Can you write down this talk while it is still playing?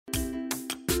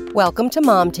Welcome to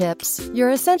Mom Tips, your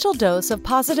essential dose of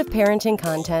positive parenting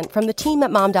content from the team at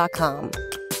Mom.com.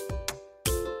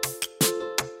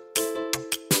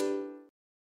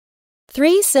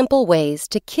 3 simple ways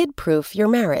to kid-proof your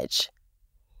marriage.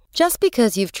 Just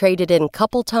because you've traded in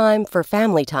couple time for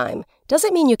family time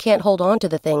doesn't mean you can't hold on to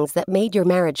the things that made your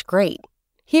marriage great.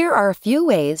 Here are a few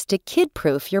ways to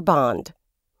kid-proof your bond.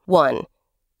 1.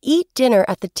 Eat dinner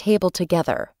at the table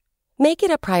together. Make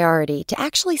it a priority to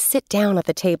actually sit down at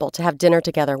the table to have dinner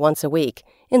together once a week,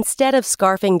 instead of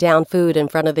scarfing down food in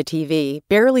front of the TV,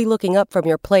 barely looking up from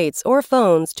your plates or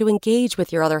phones to engage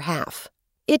with your other half.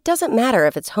 It doesn't matter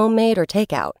if it's homemade or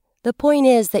takeout. The point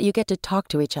is that you get to talk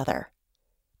to each other.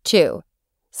 2.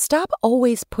 Stop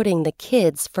always putting the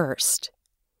kids first.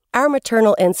 Our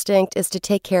maternal instinct is to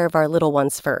take care of our little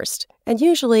ones first, and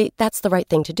usually that's the right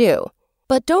thing to do.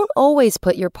 But don't always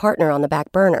put your partner on the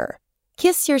back burner.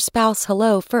 Kiss your spouse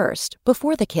hello first,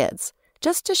 before the kids,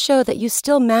 just to show that you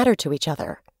still matter to each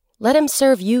other. Let him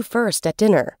serve you first at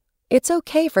dinner. It's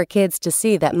okay for kids to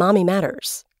see that mommy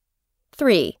matters.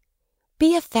 3.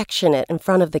 Be affectionate in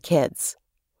front of the kids.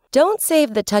 Don't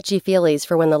save the touchy-feelies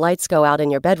for when the lights go out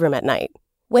in your bedroom at night.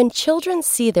 When children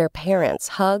see their parents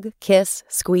hug, kiss,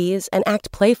 squeeze, and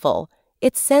act playful,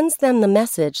 it sends them the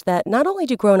message that not only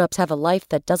do grown-ups have a life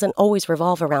that doesn't always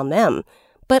revolve around them,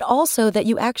 but also that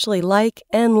you actually like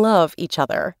and love each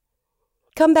other.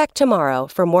 Come back tomorrow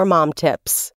for more mom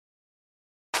tips.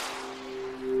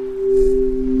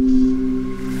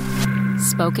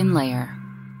 SpokenLayer.